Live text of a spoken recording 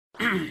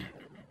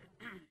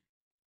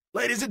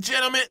Ladies and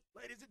gentlemen,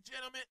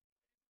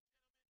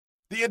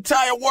 the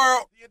entire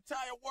world,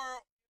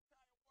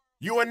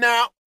 you are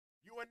now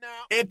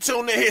in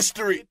tune to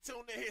history.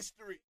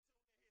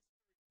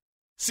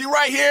 See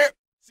right here,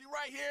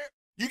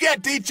 you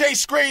got DJ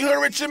Screen,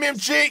 Hood Rich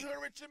MMG.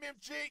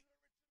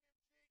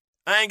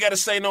 I ain't gotta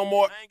say no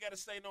more.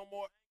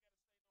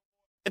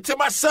 And to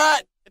my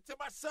side,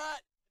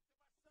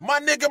 my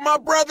nigga, my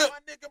brother,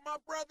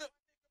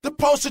 the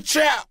poster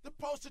child,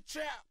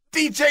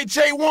 DJ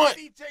J1.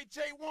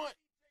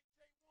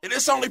 And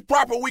it's only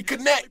proper we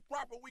connect.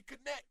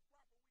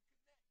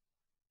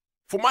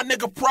 For my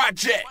nigga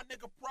Project.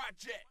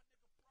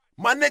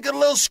 My nigga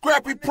Lil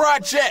Scrappy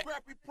Project.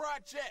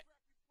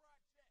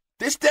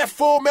 This that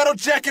Full Metal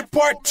Jacket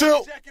Part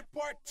 2.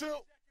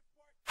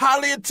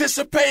 Highly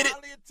anticipated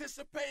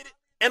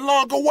and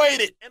long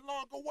awaited.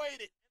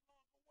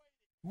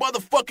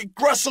 Motherfucking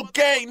Grussel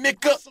Gang,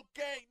 nigga.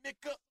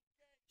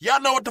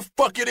 Y'all know what the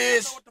fuck it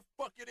is.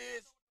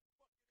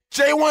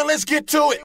 J1, let's get to it.